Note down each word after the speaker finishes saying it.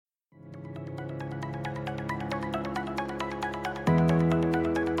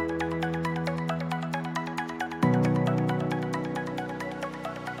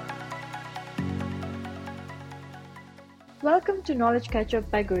Welcome to Knowledge Catch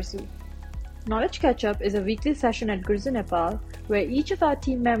Up by Gurzu. Knowledge Catch Up is a weekly session at Gurzu, Nepal, where each of our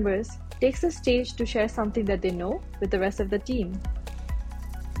team members takes the stage to share something that they know with the rest of the team.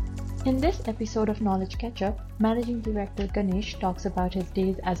 In this episode of Knowledge Catch Up, Managing Director Ganesh talks about his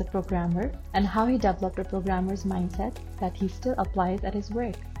days as a programmer and how he developed a programmer's mindset that he still applies at his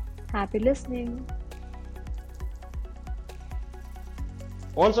work. Happy listening!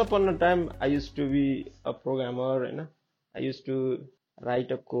 Once upon a time, I used to be a programmer, and I used to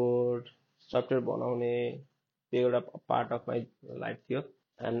write a code, software बनाउने, त्यो एउटा part of my life थियो,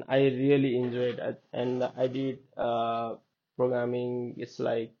 and I really enjoyed it. And I did programming. It's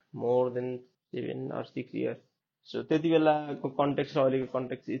like more than 7 or 6 years. So त्यति बेलाको context र अहिलेको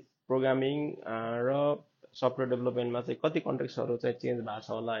context is programming र software development मा चाहिँ कति कन्टेक्स्टहरु चाहिँ चेन्ज भएको छ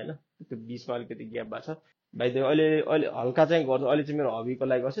होला हैन त्यो बीचमा अलिकति ग्याप भएको छ बाइ द अहिले अहिले हल्का चाहिँ गर्छु अहिले चाहिँ मेरो हबीको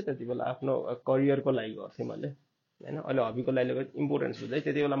लागि गर्छु त्यति बेला आफ्नो करियरको लागि गर्थे मैले हैन अहिले हबीको लागि इम्पोर्टेन्स हुँदै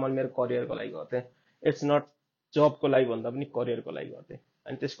त्यति बेला मैले मेरो करियरको लागि गर्थे इट्स नट जबको लागि भन्दा पनि करियरको लागि गर्थे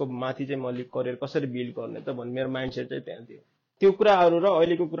अनि त्यसको माथि चाहिँ मैले करियर कसरी बिल्ड गर्ने त भन्ने मेरो माइन्डसेट चाहिँ त्यहाँ थियो त्यो कुराहरु र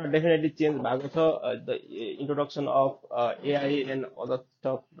अहिलेको कुरा डेफिनेटली चेन्ज भएको छ the introduction of AI and other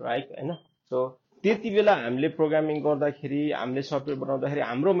stuff right हैन सो त्यति बेला हामीले प्रोग्रामिङ गर्दाखेरि हामीले सफ्टवेयर बनाउँदाखेरि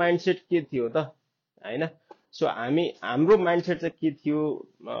हाम्रो माइन्डसेट के थियो त हैन सो हाम्रो माइन्डसेट चाहिँ के थियो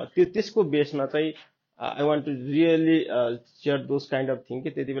त्यो त्यसको बेसमा चाहिँ I want to really share those kind of thing कि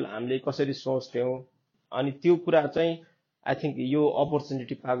त्यति बेला हामीले कसरी सोच्थ्यौं अनि त्यो कुरा चाहिँ आई थिंक यो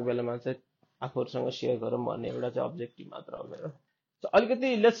अपर्च्युनिटी पाएको बेलामा चाहिँ आफूहरुसँग शेयर गरौँ भन्ने एउटा चाहिँ अब्जेक्टिभ मात्र हो मेरो सो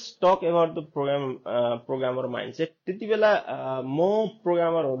अलिकति let's talk about the programmer mindset त्यति बेला म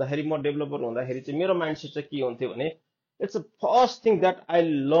प्रोग्रामर हुँदाखेरि म डेभलपर हुँदाखेरि चाहिँ मेरो माइन्डसेट चाहिँ के हुन्थ्यो भने it's the first thing that I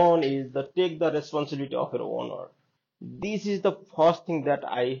learn is the take the responsibility of your owner this is the first thing that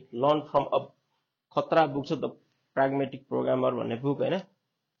I learn from a खतरा बुक छ द प्राग्मेटिक प्रोग्रामर भन्ने बुक हैन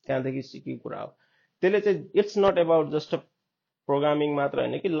त्यहाँदेखि सिकेको कुरा हो त्यसले चाहिँ it's not about just programming मात्र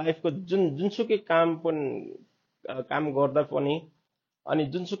हैन कि लाइफको जुनसुकै काम गर्दा पनि अनि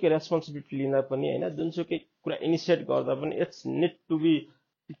जुनसुकै रेस्पोन्सिबिलिटी लिँदा पनि हैन जुनसुकै कुरा इनिशिएट गर्दा पनि it's need to be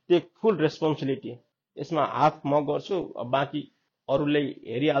take full responsibility यसमा हाफ म गर्छु बाँकी अरूले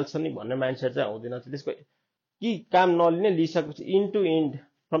हेरिहाल्छ नि भन्ने माइन्डसेट चाहिँ आउँदैन त्यसको कि काम नलिने लिइसकेपछि end to end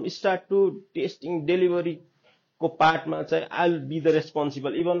from start to testing delivery को पार्टमा चाहिँ I will be the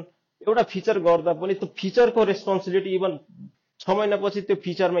responsible even एउटा फिचर गर्दा पनि त्यो फिचरको रेस्पोन्सिबिलिटी इभन 6 महिनापछि त्यो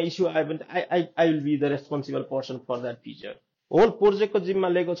फिचरमा इस्यु आयो भने I will be the responsible person for that feature whole प्रोजेक्टको जिम्मा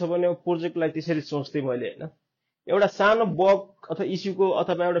लिएको छ भने प्रोजेक्टलाई त्यसरी सोच्थे मैले हैन एउटा सानो बग अथवा इस्युको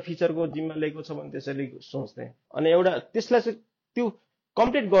अथवा एउटा फिचरको जिम्मा लिएको छ भने त्यसरी सोच्थे अनि एउटा त्यसलाई चाहिँ त्यो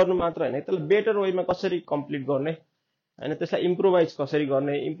कम्प्लिट गर्नु मात्र हैन त्यसलाई बेटर वेमा कसरी कम्प्लिट गर्ने हैन त्यसलाई इम्प्रोभाइज कसरी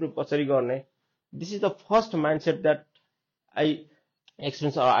गर्ने इम्प्रुभ कसरी गर्ने this is the first mindset that I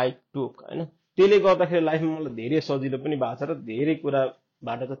experience I टुक हैन त्यसले गर्दाखेरि लाइफमा मलाई धेरै सजिलो पनि भएको छ र धेरै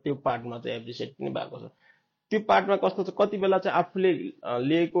कुराबाट चाहिँ त्यो पार्टमा चाहिँ एप्रिसिएट पनि भएको छ त्यो पार्टमा कस्तो छ कति बेला चाहिँ आफूले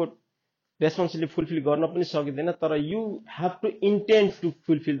लिएको रेस्पोन्सिबिलिटी फुलफिल गर्न पनि सकिदैन तर you have to intend to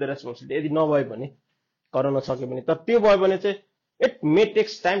fulfil the responsibility यदि नभए भने गर्न सक्यो भने तर त्यो भयो भने चाहिँ इट मे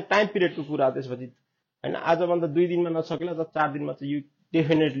टेक्स टाइम पिरियडको कुरा त्यसपछि हैन आजभन्दा 2 दिनमा नसकेला त 4 दिनमा चाहिँ यु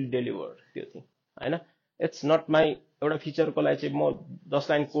डेफिनेटली डेलिभर त्यो थिङ हैन इट्स नट माई एउटा फिचरको लागि चाहिँ म 10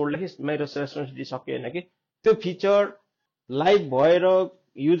 लाइन कोड लेखेँ मेरो रेस्पोन्सिबिलिटी सक्यो हैन कि त्यो फिचर लाइभ भएर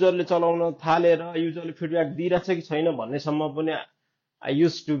युजरले चलाउन थालेर युजरले फिडब्याक दिइराछ कि छैन भन्नेसम्म पनि I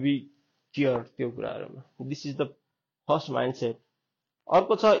used to be care त्यो कुराहरुमा this is the first mindset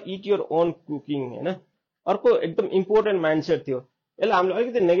अर्को छ इट योर ओन कुकिङ हैन अर्को एकदम इम्पोर्टेन्ट माइन्डसेट थियो यसले हामीले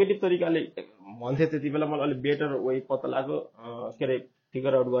अलिकति नेगेटिभ तरिकाले भन्थे त्यति बेला मलाई अलि बेटर वे पत्ता लाग्यो के रे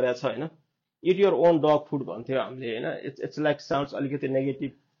फिगर आउट गरेछ हैन eat your own dog food भन्थ्यो हामीले हैन इट्स लाइक साउन्ड्स अलिकति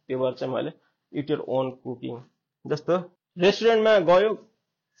नेगेटिभ त्यो भएर चाहिँ मैले इट योर ओन कुकिङ जस्तो रेस्टुरेन्टमा गयो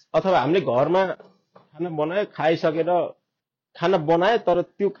अथवा हामीले घरमा खाना बनायो खाइसकेर खाना बनायो तर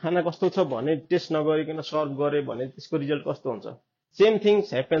त्यो खाना कस्तो छ भने टेस्ट नगरिकन सर्भ गरे भने त्यसको रिजल्ट कस्तो हुन्छ same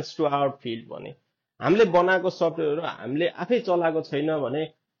things happens to our field भने हामीले बनाएको सफ्टवेयर हामीले आफै चलाएको छैन भने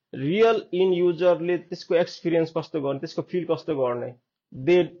रियल इन युजरले त्यसको एक्सपिरियन्स कस्तो गर्ने त्यसको फिल कस्तो गर्ने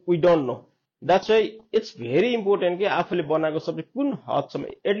they we don't know that's why it's very important कि आफूले बनाएको सफ्टवेयर कुन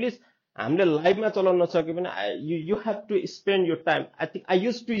हदसम्म एटलिस्ट हामीले लाइभमा चलाउन सक्यो भने you have to spend your time I think I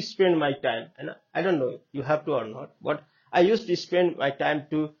used to spend my time हैन I don't know you have to or not but I used to spend my time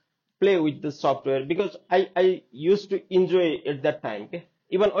to play with the software because I used to enjoy at that time के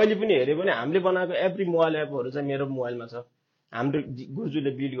even अहिले पनि हेऱ्यो भने हामीले बनाएको every mobile एपहरू चाहिँ मेरो मोबाइलमा छ हाम्रो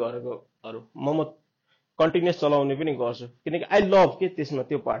गुर्जुले बिल्ड गरेकोहरू म कन्टिन्युस चलाउने पनि गर्छु किनकि आई लभ के त्यसमा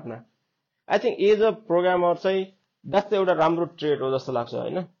त्यो पार्टमा I think as a programmer चाहिँ द्याट्स एउटा राम्रो ट्रेड हो जस्तो लाग्छ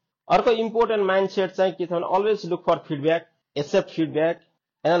होइन। अर्को इम्पोर्टेन्ट माइन्डसेट चाहिँ के छ भने always look for feedback, accept feedback,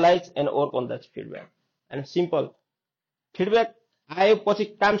 analyse and work on that feedback. And simple feedback आएपछि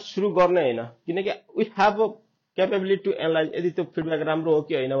काम सुरु गर्ने होइन, किनकि we have a capability to analyse यदि त्यो फिडब्याक राम्रो हो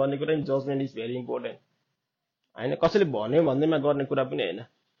कि होइन भन्ने कुरा नि जजमेन्ट इज भेरी इम्पोर्टेन्ट होइन। कसैले भन्यो भन्दैमा गर्ने कुरा पनि होइन।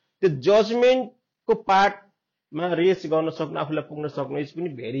 त्यो जजमेन्टको पार्टमा रेस गर्न सक्नु, आफूलाई पुग्न सक्नु इज पनि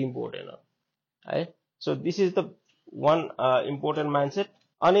भेरी इम्पोर्टेन्ट हो है। So this is the one important mindset.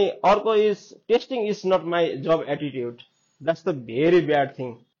 अनि अर्को is testing is not my job attitude, that's the very bad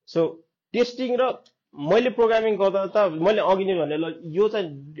thing. So testing र मैले प्रोग्रामिङ गर्दा त मैले अघि नै भने ल यो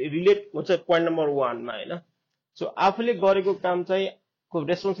चाहिँ रिलेट हुन्छ पोइन्ट नम्बर 1 मा होइन। सो आफूले गरेको काम चाहिँ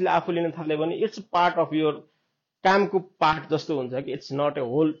रेस्पोन्सिबिलिटी आफू लिन थाल्यो भने इट्स पार्ट अफ योर कामको पार्ट जस्तो हुन्छ कि it's not A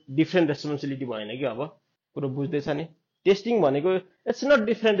whole different responsibility भएन कि। अब कुरो बुझ्दैछ नि, टेस्टिङ भनेको it's not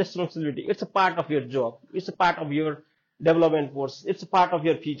different responsibility, it's a part of your job, it's a part of your development course, it's a part of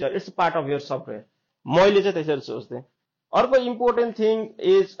your feature, it's a part of your software. मैले चाहिँ त्यसरी सोच्थेँ। अर्को important thing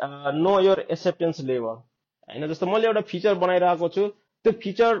is know your acceptance level होइन। जस्तो मैले एउटा feature बनाइरहेको छु, त्यो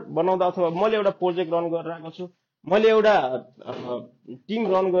फिचर बनाउँदा अथवा मैले एउटा प्रोजेक्ट रन गरिरहेको छु, मैले एउटा टिम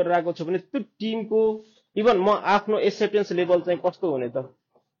रन गरिरहेको छु भने त्यो टिमको इभन म आफ्नो एक्सेप्टेन्स लेभल चाहिँ कस्तो हुने त,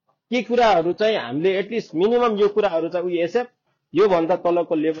 के कुराहरू चाहिँ हामीले एटलिस्ट मिनिमम यो कुराहरू चाहिँ वी एक्सेप्ट, योभन्दा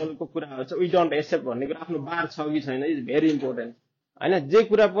तलको लेभलको कुराहरू चाहिँ वी डोन्ट एक्सेप्ट भन्ने कुरा आफ्नो बार छ कि छैन इज भेरी इम्पोर्टेन्ट होइन। जे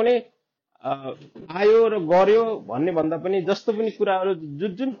कुरा पनि आयो र गर्यो भन्ने भन्दा पनि जस्तो पनि कुराहरू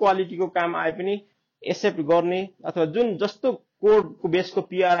जुन जुन क्वालिटीको काम आए पनि एक्सेप्ट गर्ने, अथवा जुन जस्तो कोडको बेसको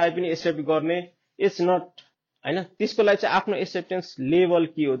पिआर आए पनि एक्सेप्ट गर्ने इट्स नट होइन। त्यसको लागि चाहिँ आफ्नो एक्सेप्टेन्स लेभल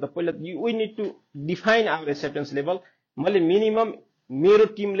के हो त, पहिला we need to define our acceptance level. मैले मिनिमम मेरो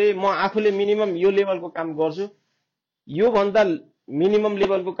टिमले म आफूले मिनिमम यो लेभलको काम गर्छु, योभन्दा मिनिमम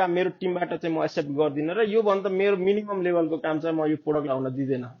लेभलको काम मेरो टिमबाट चाहिँ म एक्सेप्ट गर्दिनँ, र योभन्दा मेरो मिनिमम लेभलको काम चाहिँ म यो प्रोडक्ट आउन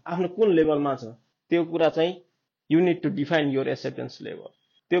दिँदैन। आफ्नो कुन लेभलमा छ त्यो कुरा चाहिँ you need to define your acceptance level.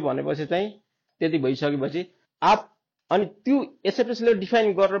 त्यो भनेपछि चाहिँ त्यति भइसकेपछि अनि त्यो एक्सेप्टेन्स लेभल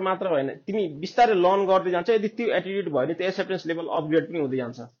डिफाइन गरेर मात्र होइन, तिमी बिस्तारै लर्न गर्दै जान्छ। यदि त्यो एटिट्युड भयो भने त्यो एक्सेप्टेन्स लेभल अपग्रेड पनि हुँदै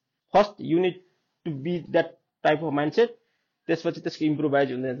जान्छ। First you need to be that type of mindset, त्यसपछि त्यसको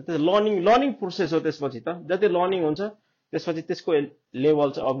इम्प्रुभाइज हुँदै जान्छ। लर्निङ प्रोसेस हो। त्यसपछि त जति लर्निङ हुन्छ त्यसपछि त्यसको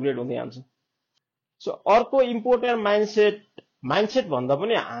लेभल चाहिँ अपग्रेड हुँदै जान्छ। सो अर्को इम्पोर्टेन्ट माइन्डसेट भन्दा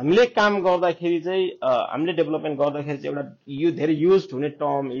पनि हामीले काम गर्दाखेरि चाहिँ हामीले डेभलपमेन्ट गर्दाखेरि चाहिँ एउटा यो धेरै युज हुने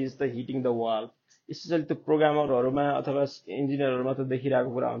term is the heating the wall. Specially त्यो प्रोग्रामरहरूमा अथवा इन्जिनियरहरूमा त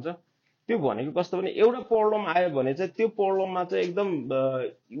देखिरहेको कुरा हुन्छ। त्यो भनेको कस्तो भने एउटा प्रब्लम आयो भने चाहिँ त्यो प्रब्लममा चाहिँ एकदम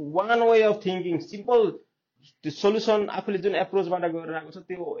one way of thinking, simple त्यो सोल्युसन आफूले जुन एप्रोचबाट गरिरहेको छ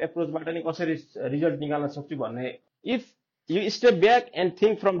त्यो एप्रोचबाट नै कसरी रिजल्ट निकाल्न सक्छु भन्ने। If you step back and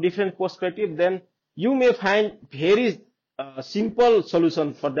think from different perspective then you may find very simple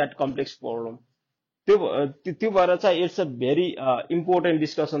solution for that complex problem. त्यो भएर चाहिँ it's a very important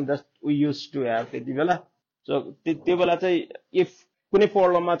discussion that we used to have त्यति बेला। So त्यो बेला चाहिँ if कुनै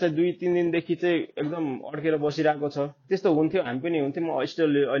प्रब्लममा चाहिँ 2-3 दिनदेखि चाहिँ एकदम अड्केर बसिरहेको छ, त्यस्तो हुन्थ्यो, हामी पनि हुन्थ्यो, म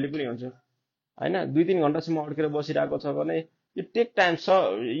स्टिल अहिले पनि हुन्छु होइन। 2-3 घन्टासम्म अड्केर बसिरहेको छ भने you take time,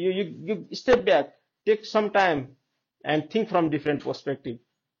 you step back, take some time and think from different perspective.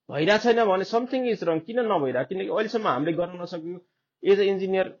 भइरहेको छैन भने समथिङ इज रङ। किन नभइरहेको? किनकि अहिलेसम्म हामीले गर्न नसक्यो। एज अ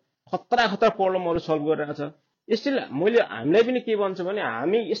इन्जिनियर खतरा प्रब्लमहरू सल्भ गरिरहेको छ। स्टिल मैले हामीलाई पनि के भन्छु भने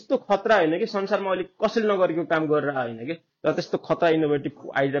हामी यस्तो खतरा होइन कि संसारमा अहिले कसैले नगरेको काम गरेर होइन कि, तर त्यस्तो खतरा इनोभेटिभ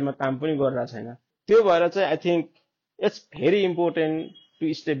आइडियामा काम पनि गरिरहेको छैन। त्यो भएर चाहिँ I think it's very important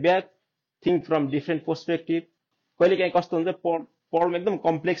to step back, think from different perspective. कहिले काहीँ कस्तो हुन्छ प्रब्लम एकदम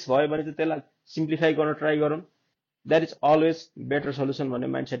कम्प्लेक्स भयो भने चाहिँ त्यसलाई सिम्प्लिफाई गर्न ट्राई गरौँ। That is always better solution भन्ने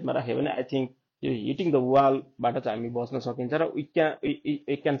माइन्डसेटमा राख्यो भने आई थिङ्क यो हिटिङ द वालबाट चाहिँ हामी बच्न सकिन्छ र वी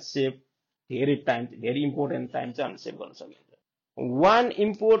क्यान सेभ धेरै टाइम, धेरै इम्पोर्टेन्ट टाइम चाहिँ हामी सेभ गर्न सकिन्छ। One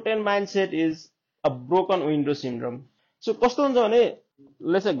important mindset is a broken window syndrome. So कस्तो हुन्छ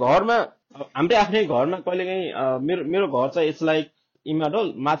भने चाहिँ घरमा हाम्रै आफ्नै घरमा कहिलेकाहीँ मेरो घर चाहिँ इट्स लाइक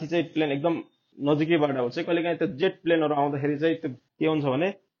इमाडोल, माथि चाहिँ प्लेन एकदम नजिकैबाट हुन्छ। कहिलेकाहीँ त्यो जेट प्लेनहरू आउँदाखेरि चाहिँ त्यो के हुन्छ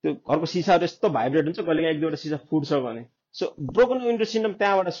भने त्यो घरको सिसाहरू यस्तो भाइब्रेट हुन्छ, कहिलेकाहीँ 1-2वटा सिसा फुट्छ भने। सो ब्रोकन विन्डो सिन्ड्रोम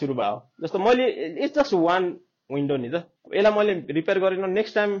त्यहाँबाट सुरु भयो। जस्तो मैले इट्स जस्ट वान विन्डो नि त, यसलाई मैले रिपेयर गरेन,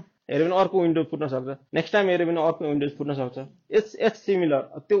 नेक्स्ट टाइम हेऱ्यो भने अर्को विन्डो फुट्न सक्छ, नेक्स्ट टाइम हेऱ्यो भने अर्को विन्डो फुट्न सक्छ। It's similar.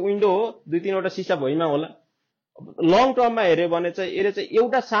 त्यो विन्डो हो, 2-3वटा सिसा भइमा होला। लङ टर्ममा हेऱ्यो भने चाहिँ यसले चाहिँ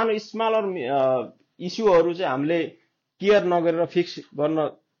एउटा सानो स्मलर इस्युहरू चाहिँ हामीले केयर नगरेर फिक्स गर्न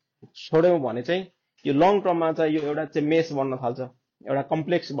छोड्यौँ भने चाहिँ यो लङ टर्ममा चाहिँ यो एउटा चाहिँ मेस बन्न थाल्छ, एउटा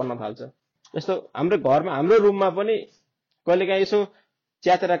कम्प्लेक्स बन्न थाल्छ। जस्तो हाम्रो घरमा, हाम्रो रुममा पनि कहिलेकाहीँ यसो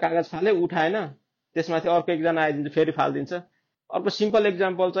च्यातेर कागज फाले उठाएन, त्यसमाथि अर्को एकजना आइदिन्छ फेरि फालिदिन्छ। अर्को सिम्पल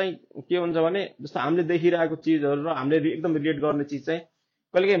एक्जाम्पल चाहिँ के हुन्छ भने जस्तो हामीले देखिरहेको चिजहरू र हामीले एकदम रिलेट गर्ने चिज चाहिँ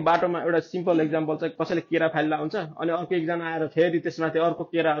कहिलेकाहीँ बाटोमा एउटा सिम्पल एक्जाम्पल चाहिँ कसैले केरा फालिरहेको हुन्छ अनि अर्को एकजना आएर फेरि त्यसमाथि अर्को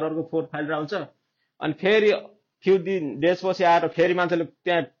केराहरू अर्को फोहोर फालिरहेको हुन्छ अनि फेरि फ्यु डेजपछि आएर फेरि मान्छेले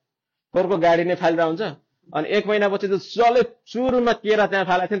त्यहाँ फोहोरको गाडी नै फालिरहेको हुन्छ अनि 1 महिनापछि त जसले सुरुमा केरा त्यहाँ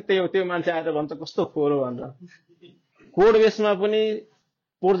फालेको थियो त्यो मान्छे आएर भन्छ कस्तो फोहोर हो भनेर। कोड बेसमा पनि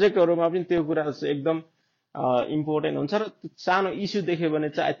प्रोजेक्टहरूमा पनि त्यो कुरा एकदम इम्पोर्टेन्ट हुन्छ र सानो इस्यु देख्यो भने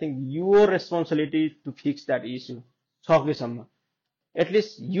चाहिँ I think your responsibility to fix that issue सकेसम्म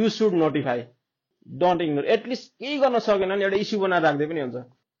at least you should notify, don't ignore. At least केही गर्न सकेन भने एउटा इस्यु बनाएर राख्दै पनि हुन्छ।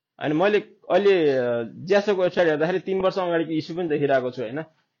 अनि मैले अहिले ज्यासोको वेबसाइट हेर्दाखेरि 3 वर्ष अगाडिको इस्यु पनि देखिरहेको छु होइन।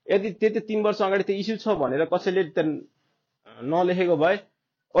 यदि त्यति 3 वर्ष अगाडि त्यो इस्यु छ भनेर कसैले नलेखेको भए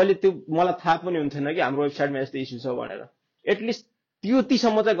अहिले त्यो मलाई थाहा पनि हुन्थेन कि हाम्रो वेबसाइटमा यस्तो इस्यु छ भनेर। एटलिस्ट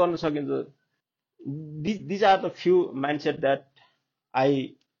त्योतिसम्म चाहिँ गर्न सकिन्छ। These are the few mindset that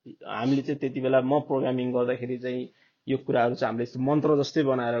हामीले चाहिँ त्यति बेला म प्रोग्रामिङ गर्दाखेरि चाहिँ यो कुराहरू चाहिँ हामीले मन्त्र जस्तै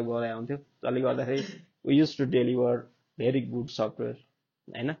बनाएर गरे हुन्थ्यो। जसले गर्दाखेरि we used to deliver very good software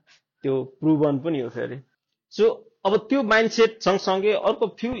होइन, त्यो प्रुभन पनि हो फेरि। सो अब त्यो माइन्डसेट सँगसँगै अर्को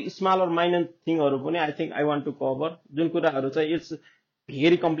फ्यु स्मलर माइनर थिङहरू पनि I think I want to cover, जुन कुराहरू चाहिँ इट्स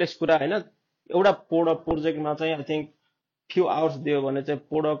भेरी कम्प्लेक्स कुरा होइन। एउटा प्रोजेक्टमा चाहिँ आई थिङ्क फ्यु आवर्स दियो भने चाहिँ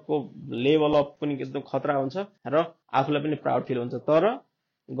प्रोडक्टको लेभल अप पनि एकदम खतरा हुन्छ र आफूलाई पनि प्राउड फिल हुन्छ, तर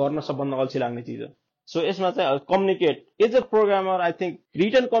गर्न सबभन्दा अल्छी लाग्ने चिज हो। सो यसमा चाहिँ communicate as a programmer I think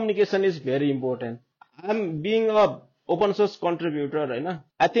written communication is very important. I am being a open source contributor होइन।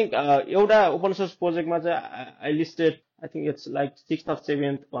 आई थिङ्क एउटा ओपन सोर्स प्रोजेक्टमा चाहिँ I listed I think it's like 6th or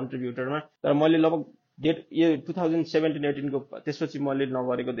 7th कन्ट्रिब्युटरमा, तर मैले लगभग यो 2017-18 को त्यसपछि मैले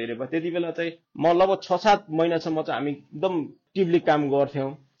नगरेको धेरै भयो। त्यति बेला चाहिँ म लगभग 6-7 महिनासम्म चाहिँ हामी एकदम एक्टिभली काम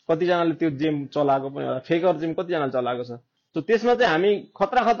गर्थ्यौँ। कतिजनाले त्यो जेम चलाएको पनि होला, फेकर जेम कतिजनाले चलाएको छ। सो त्यसमा चाहिँ हामी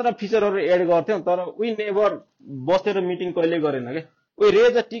खतरा खतरा फिचरहरू एड गर्थ्यौँ, तर वी नेभर बसेर मिटिङ कहिले गरेन क्या। We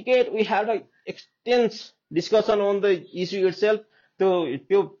raise a ticket, we had a extensive discussion on the issue itself.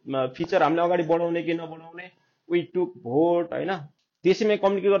 त्यो फिचर हामीले अगाडि बढाउने कि नबढाउने, वी टुक भोट होइन, त्यसैमा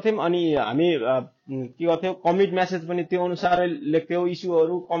कम्युनिकेट गर्थ्यौँ। अनि हामी के गर्थ्यौँ कमिट म्यासेज पनि त्यो अनुसारै लेख्थ्यौँ।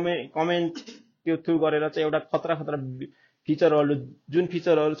 इस्युहरू कमेन्ट त्यो थ्रु गरेर चाहिँ एउटा खतरा खतरा फिचरहरू जुन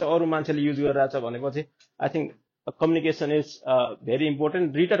फिचरहरू चाहिँ अरू मान्छेले युज गरिरहेछ भनेपछि I think communication is very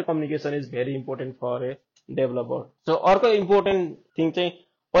important. Written communication is very important for a developer. So अर्को इम्पोर्टेन्ट थिङ चाहिँ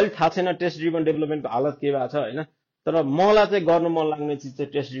अहिले थाहा छैन टेस्ट ड्रिभन डेभलपमेन्टको हालत के भएको छ होइन, तर मलाई चाहिँ गर्न मन लाग्ने चिज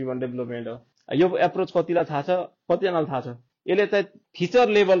चाहिँ टेस्ट ड्रिभन डेभलपमेन्ट हो। यो एप्रोच कतिलाई थाहा छ, कतिजनालाई थाहा छ, यसले चाहिँ फिचर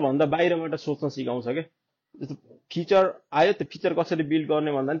लेभल भन्दा बाहिरबाट सोच्न सिकाउँछ क्या। जस्तो फिचर आयो, त्यो फिचर कसरी बिल्ड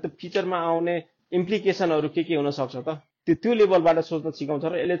गर्ने भन्दा नि त्यो फिचरमा आउने इम्प्लिकेसनहरू के हुन सक्छ त त्यो लेभलबाट सोच्न सिकाउँछ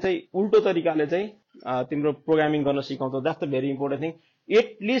र यसले चाहिँ उल्टो तरिकाले चाहिँ तिम्रो प्रोग्रामिङ गर्न सिकाउँछ। That's the very important thing.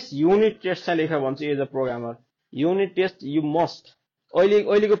 At least unit test चाहिँ लेख भन्छु as a programmer, unit test you must.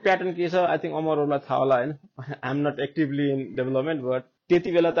 अहिलेको प्याटर्न के छ आई थिङ्क अमरहरूलाई थाहा होला होइन। आइ am not actively in development, but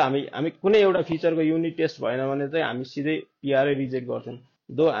त्यति बेला त हामी कुनै एउटा फिचरको युनिट टेस्ट भएन भने चाहिँ हामी सिधै पिआरै रिजेक्ट गर्थ्यौँ।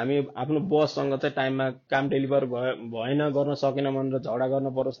 दो हामी आफ्नो बससँग चाहिँ टाइममा काम डेलिभर भएन, गर्न सकेन भनेर झगडा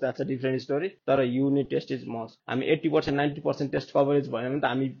गर्न परोस्, द्याट्स अ डिफ्रेन्ट स्टोरी। तर युनिट टेस्ट इज मस्ट। हामी 80% 90% टेस्ट कभरेज भएन भने त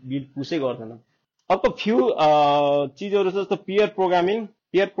हामी बिल्ड पुसै गर्दैनौँ। अर्को फ्यु चिजहरू जस्तो पियर programming.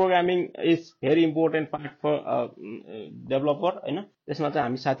 Peer programming is very important part for developer होइन। त्यसमा चाहिँ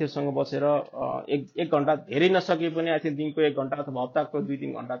हामी साथीहरूसँग बसेर एक घन्टा धेरै नसके पनि आई थिङ्क दिनको 1 घन्टा अथवा हप्ताको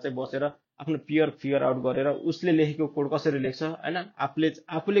 2-3 घन्टा चाहिँ बसेर आफ्नो पियर फिगर आउट गरेर उसले लेखेको कोड कसरी लेख्छ होइन,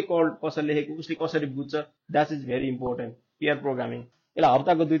 आफूले कोड कसरी लेखेको उसले कसरी बुझ्छ, that is very important peer programming. यसलाई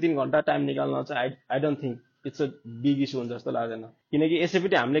हप्ताको 2-3 घन्टा टाइम निकाल्न चाहिँ I don't think it's a big issue हुन्छ जस्तो लाग्दैन, किनकि यसै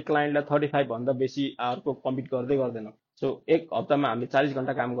पनि हामीले क्लाइन्टलाई 35 भन्दा बेसी आवरको कम्पिट गर्दैनौँ। सो एक हप्तामा हामीले 40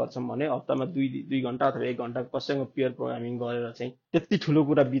 घन्टा काम गर्छौँ भने हप्तामा 2 घन्टा अथवा 1 घन्टा कसैसँग पियर प्रोग्रामिङ गरेर चाहिँ त्यति ठुलो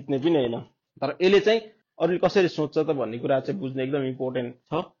कुरा बित्ने पनि होइन। तर यसले चाहिँ अरूले कसरी सोच्छ त भन्ने कुरा चाहिँ बुझ्न एकदम इम्पोर्टेन्ट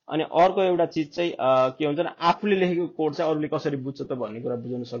छ। अनि अर्को एउटा चिज चाहिँ के हुन्छ भने आफूले लेखेको कोड चाहिँ अरूले कसरी बुझ्छ त भन्ने कुरा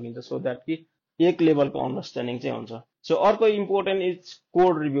बुझ्न सकिन्छ, सो द्याट कि एक लेभलको अन्डरस्ट्यान्डिङ चाहिँ हुन्छ। सो अर्को इम्पोर्टेन्ट इज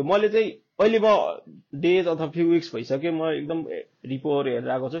कोड रिभ्यू। मैले चाहिँ अहिले म डेज अथवा फ्यु विक्स भइसक्यो म एकदम रिपोहरू हेरेर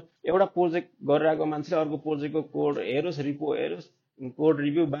आएको छु। एउटा प्रोजेक्ट गरिरहेको मान्छेले अर्को प्रोजेक्टको कोड हेरोस्, रिपो हेरोस्, कोड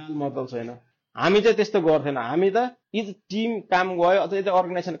रिभ्यू बाल मतलब छैन। हामी चाहिँ त्यस्तो गर्थेन। हामी त यदि टिम काम गयो अथवा यदि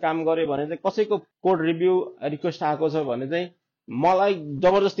अर्गनाइजेसन काम गर्यो भने चाहिँ कसैको कोड रिभ्यू रिक्वेस्ट आएको छ भने चाहिँ मलाई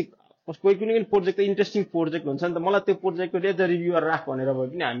जबरजस्ती कुनै पनि प्रोजेक्ट त इन्ट्रेस्टिङ प्रोजेक्ट हुन्छ नि त, मलाई त्यो प्रोजेक्टको एज अ रिभ्युअर राख भनेर भए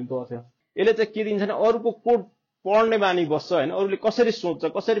पनि हामी गर्थ्यौँ। यसले चाहिँ के दिन्छ भने अरूको कोड पढ्ने बानी बस्छ होइन, अरूले कसरी सोच्छ,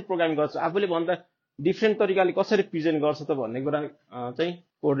 कसरी प्रोग्राम गर्छ, आफूले भन्दा डिफ्रेन्ट तरिकाले कसरी प्रेजेन्ट गर्छ त भन्ने कुरा चाहिँ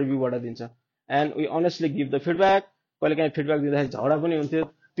कोड रिभ्यूबाट दिन्छ। And we honestly give the feedback. कहिले काहीँ फिडब्याक दिँदाखेरि झगडा पनि हुन्थ्यो,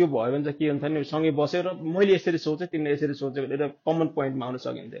 त्यो भयो भने चाहिँ के हुन्थ्यो भने सँगै बसेर मैले यसरी सोचेँ तिमीले यसरी सोच्यो भनेर कमन पोइन्टमा आउन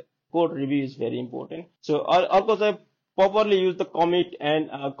सकिन्थ्यो। Code review is very important. So अर्को चाहिँ properly use the commit and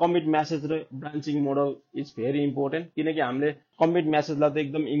commit message र ब्रान्चिङ मोडल इज भेरी इम्पोर्टेन्ट, किनकि हामीले कमिट म्यासेजलाई त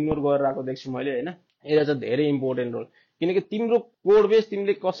एकदम इग्नोर गरेर आएको देख्छु मैले होइन। यसले चाहिँ धेरै इम्पोर्टेन्ट रोल, किनकि तिम्रो कोड बेस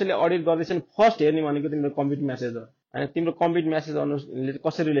तिमीले कसैले अडिट गर्दैछ भने फर्स्ट हेर्ने भनेको तिम्रो कमिट म्यासेज हो होइन। तिम्रो कमिट म्यासेज अनुसार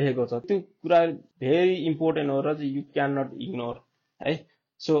कसरी लेखेको छ त्यो कुरा भेरी इम्पोर्टेन्ट हो र यु क्यान नट इग्नोर है।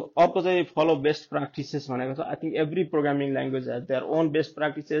 सो अर्को चाहिँ फलो बेस्ट प्र्याक्टिसेस भनेको छ। I think every programming language has their own best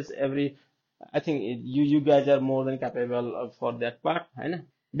practices. Every I think you guys are more than capable for that part होइन।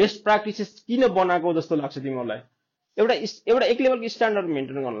 Best practices किन बनाएको जस्तो लाग्छ तिमीहरूलाई? एउटा एक लेभलको स्ट्यान्डर्ड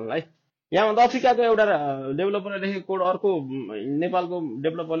मेन्टेन गर्नलाई। यहाँभन्दा अफ्रिकाको एउटा डेभलपरले लेखेको कोड अर्को नेपालको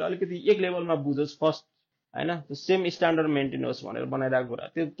डेभलपरले अलिकति एक लेभलमा बुझोस् फर्स्ट होइन, सेम स्ट्यान्डर्ड मेन्टेन होस् भनेर बनाइरहेको कुरा,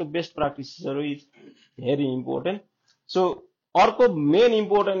 त्यो best प्र्याक्टिसेसहरू is very important. So अर्को main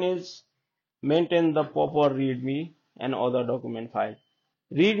important is maintain the proper Redmi and other document file.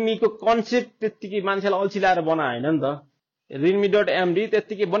 रिडमीको concept त्यत्तिकै मान्छेलाई अल्छी लाएर बनाए होइन नि त। रिडमी डट एमडी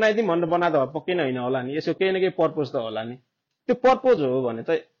त्यत्तिकै बनाइदिउँ भनेर बनाएको पक्कै नै होइन होला नि, यसो केही न केही पर्पोज त होला नि। त्यो पर्पोज हो भने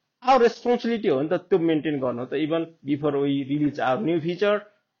त आवर रेस्पोन्सिबिलिटी हो नि त त्यो मेन्टेन गर्नु त, even before we release our new feature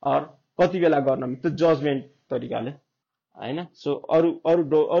or कति बेला गर्न त्यो जजमेन्ट तरिकाले होइन। सो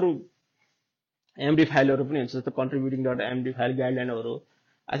अरू एमडी फाइलहरू पनि हुन्छ, जस्तो contributing dot MD file गाइडलाइनहरू।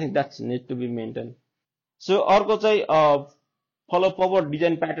 I think that's need to be maintain. So अर्को चाहिँ फलो प्रपर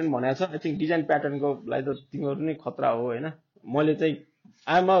डिजाइन प्याटर्न भनेको छ। आई थिङ्क डिजाइन प्याटर्नको लागि त तिमीहरू नै खतरा हो होइन। मैले चाहिँ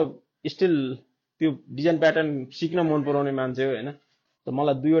आइएम अ स्टिल त्यो डिजाइन प्याटर्न सिक्न मन पराउने मान्छे हो होइन। त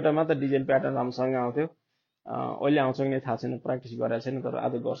मलाई 2वटा मात्र डिजाइन प्याटर्न राम्रोसँग आउँथ्यो, अहिले आउँछ कि नै थाहा छैन, प्र्याक्टिस गरेको छैन, तर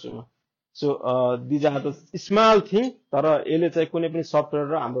आज गर्छु म। So these are the small thing, तर यसले चाहिँ कुनै पनि सफ्टवेयर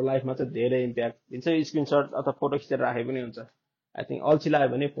र हाम्रो लाइफमा चाहिँ धेरै इम्प्याक्ट दिन्छ। स्क्रिनसट अथवा फोटो खिचेर राखे पनि हुन्छ। आई थिङ्क अल्छी लाग्यो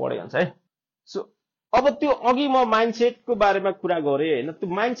भने पढे हुन्छ है। सो अब त्यो अघि म माइन्डसेटको बारेमा कुरा गरेँ होइन, त्यो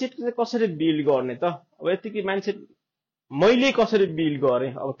माइन्डसेट चाहिँ कसरी बिल्ड गर्ने त? अब यतिकै माइन्डसेट मैले कसरी बिल्ड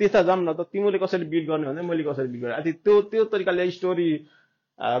गरेँ, अब त्यता जाऊँ न त, तिमीले कसरी बिल्ड गर्ने भन्दा मैले कसरी बिल्ड गरेँ। आई थिङ्क त्यो तरिकाले स्टोरी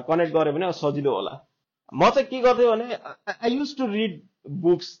कनेक्ट गऱ्यो भने सजिलो होला। म चाहिँ के गर्थेँ भने I used to read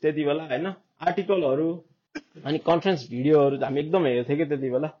books त्यति बेला होइन, आर्टिकलहरू अनि कन्फरेन्स भिडियोहरू हामी एकदम हेर्थ्यौँ कि त्यति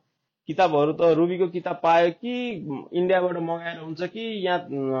बेला। किताबहरू त रुबीको किताब पायो कि इन्डियाबाट मगाएर हुन्छ कि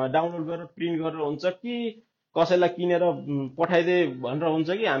यहाँ डाउनलोड गरेर प्रिन्ट गरेर हुन्छ कि कसैलाई किनेर पठाइदिए भनेर हुन्छ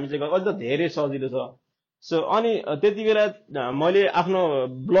कि हामी चाहिँ अहिले त धेरै सजिलो छ। सो अनि त्यति बेला मैले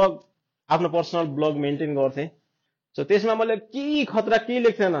आफ्नो पर्सनल ब्लग मेन्टेन गर्थेँ। सो त्यसमा मैले केही खतरा केही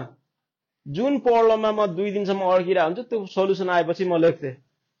लेख्थेन, जुन प्रब्लममा म 2 दिनसम्म अड्किरहेको हुन्छु त्यो सल्युसन आएपछि म लेख्थेँ,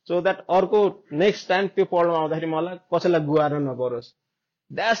 सो द्याट अर्को नेक्स्ट टाइम त्यो प्रब्लम आउँदाखेरि मलाई कसैलाई गुहार्न नपरोस्।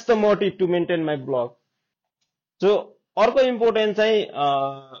 That's the motive to maintain my blog. So अर्को इम्पोर्टेन्ट चाहिँ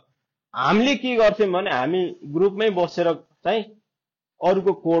हामीले के गर्थ्यौँ भने हामी ग्रुपमै बसेर चाहिँ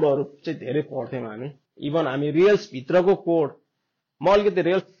अरूको कोडहरू चाहिँ धेरै पढ्थ्यौँ हामी। इभन हामी रिल्स भित्रको कोड, म अलिकति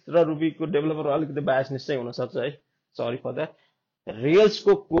रिल्स र रुबीको डेभलपर अलिकति बायसनेस चाहिँ हुनसक्छ है, सरी फर द्याट।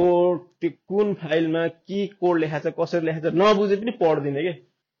 रिल्सको कोड त्यो कुन फाइलमा के कोड लेखाएको छ कसरी लेखाएको छ नबुझे पनि पढ्दिने कि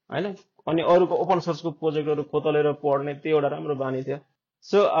होइन। अनि अरूको ओपन सोर्सको प्रोजेक्टहरू खोतलेर पढ्ने त्यो एउटा राम्रो बानी थियो।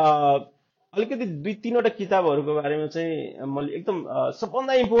 सो अलिकति 2-3वटा किताबहरूको बारेमा चाहिँ मैले एकदम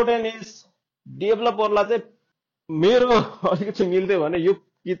सबभन्दा इम्पोर्टेन्ट इज डेभलपरलाई चाहिँ मेरो अलिकति मिल्थ्यो भने यो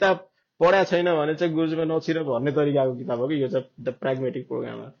किताब पढाएको छैन भने चाहिँ गुरुजीमा नछिर भन्ने तरिकाको किताब हो कि यो चाहिँ the pragmatic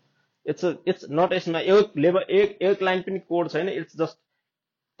programmer. It's not यसमा एक लाइन पनि कोड छैन, इट्स जस्ट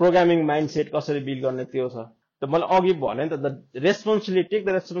प्रोग्रामिङ माइन्डसेट कसरी बिल्ड गर्ने त्यो छ। त मैले अघि भने नि त the responsibility, take the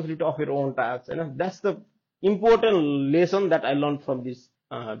responsibility of your own task होइन। That's the important lesson that I learn from this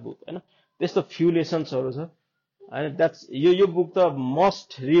book होइन। त्यस्तो फ्यु लेसन्सहरू छ होइन। द्याट्स यो बुक त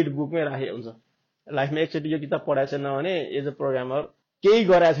मस्ट रिड बुकमै राखेको हुन्छ। लाइफमा एकचोटि यो किताब पढाएको छैन भने एज अ प्रोग्रामर केही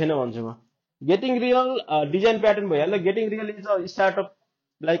गराएको छैन भन्छु म। गेटिङ रियल डिजाइन प्याटर्न भइहाल्यो। गेटिङ रियल इज अ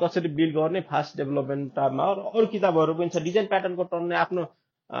स्टार्टअपलाई कसरी बिल्ड गर्ने फास्ट डेभलपमेन्टमा, र अरू किताबहरू पनि छ डिजाइन प्याटर्नको टर्ने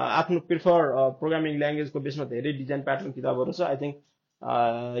आफ्नो प्रिफर प्रोग्रामिङ ल्याङ्ग्वेजको बेसमा धेरै डिजाइन प्याटर्न किताबहरू छ। I think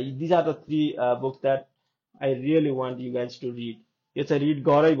these are the 3 books that I really want you guys to read. यो चाहिँ रिड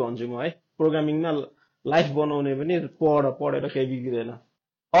गरै भन्छु म है। प्रोग्रामिङमा लाइफ बनाउने पनि पढेर केही बिग्रिँदैन।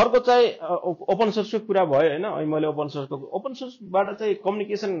 अर्को चाहिँ ओपन सोर्सको कुरा भयो होइन। अनि मैले ओपन सोर्सबाट चाहिँ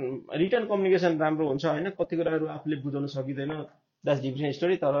कम्युनिकेसन, रिटर्न कम्युनिकेसन राम्रो हुन्छ होइन। कति कुराहरू आफूले बुझाउन सकिँदैन, द्याट्स डिफ्रेन्ट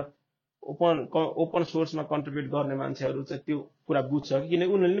स्टोरी। तर ओपन सोर्समा कन्ट्रिब्युट गर्ने मान्छेहरू चाहिँ त्यो कुरा बुझ्छ कि,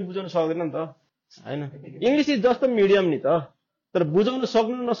 किनकि उनीहरूले नि बुझाउन सक्दैन नि त होइन। इङ्ग्लिस इज जस्ट मिडियम नि त, तर बुझाउन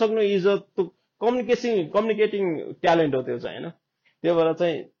सक्नु नसक्नु इज अ कम्युनिकेटिङ ट्यालेन्ट हो त्यो चाहिँ होइन। त्यो भएर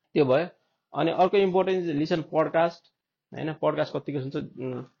चाहिँ त्यो भयो। अनि अर्को इम्पोर्टेन्ट इज लिसन पडकास्ट होइन पडकास्ट कतिको सुन्छ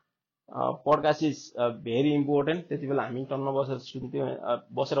पडकास्ट इज भेरी इम्पोर्टेन्ट त्यति बेला हामी टनमा बसेर सुन्थ्यौँ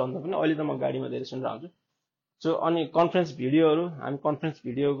बसेर भन्दा पनि अहिले त म गाडीमा धेरै सुनेर आउँछु सो अनि कन्फरेन्स भिडियोहरू हामी कन्फरेन्स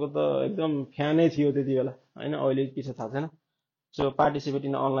भिडियोको त एकदम फ्यानै थियो त्यति बेला होइन अहिले के छ थाहा छैन so participate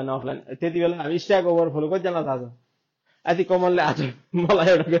in online offline त्यति बेला हामी स्ट्याक ओभरफ्लो कतिजना थाहा छ यति कमनले आज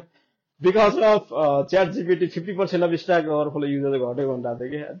मलाई एउटा because of chat GPT 50% of stack overflow user घटेको भनिरहेको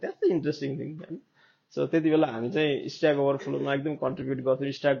थियो कि द्याट्स द इन्ट्रेस्टिङ थिङ होइन सो त्यति बेला हामी चाहिँ स्ट्याक ओभरफ्लोमा एकदम कन्ट्रिब्युट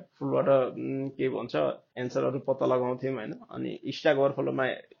गर्थ्यौँ स्ट्याक फुलबाट के भन्छ एन्सरहरू पत्ता लगाउँथ्यौँ होइन अनि स्ट्याक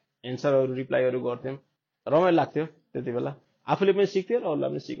ओभरफ्लोमा एन्सरहरू रिप्लाईहरू गर्थ्यौँ रमाइलो लाग्थ्यो त्यति बेला आफूले पनि सिक्थ्यो र अरूलाई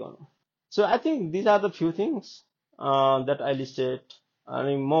पनि सिकाउनु so I think these are the few things that I listed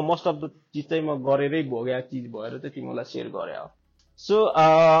अनि म मोस्ट अफ द चिज चाहिँ म गरेरै भोगेको चिज भएर चाहिँ तिमीलाई सेयर गरे हो सो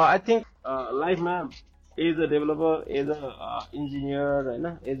आई थिङ्क लाइफमा as a developer as a engineer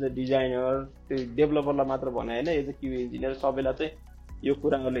होइन एज अ डिजाइनर त्यो डेभलपरलाई मात्र भने होइन एज अ क्यु इन्जिनियर सबैलाई चाहिँ यो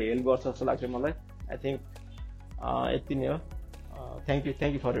कुराहरूले हेल्प गर्छ जस्तो लाग्छ मलाई आई थिङ्क यति नै हो thank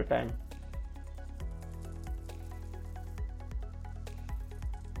you for your time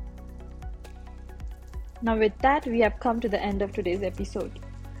Now, with that, we have come to the end of today's episode.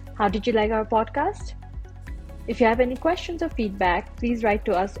 How did you like our podcast? If you have any questions or feedback, please write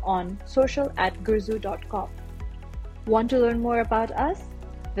to us on social@gurzu.com. Want to learn more about us?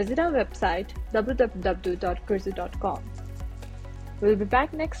 Visit our website www.gurzu.com. We'll be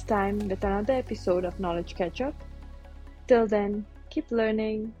back next time with another episode of Knowledge Catch Up. Till then, keep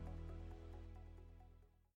learning.